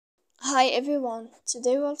Hi everyone,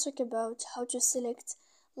 today we'll talk about how to select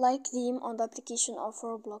light theme on the application of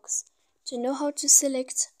Roblox. To know how to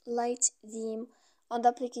select light theme on the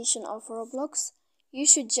application of Roblox, you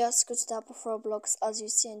should just go to the app of Roblox as you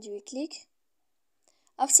see and you will click.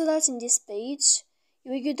 After that, in this page,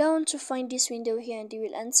 you will go down to find this window here and you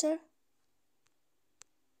will enter.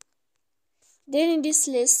 Then in this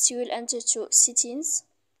list, you will enter to settings.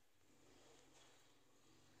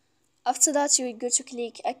 After that, you will go to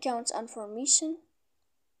click account information.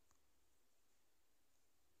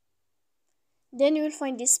 Then you will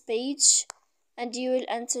find this page and you will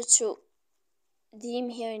enter to theme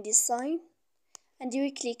here in this sign and you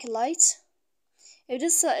will click light. If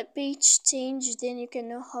this page change, then you can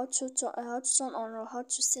know how to turn on or how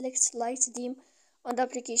to select light theme on the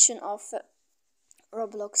application of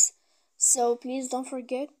Roblox. So please don't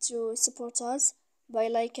forget to support us by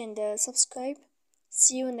like and subscribe.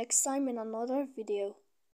 See you next time in another video.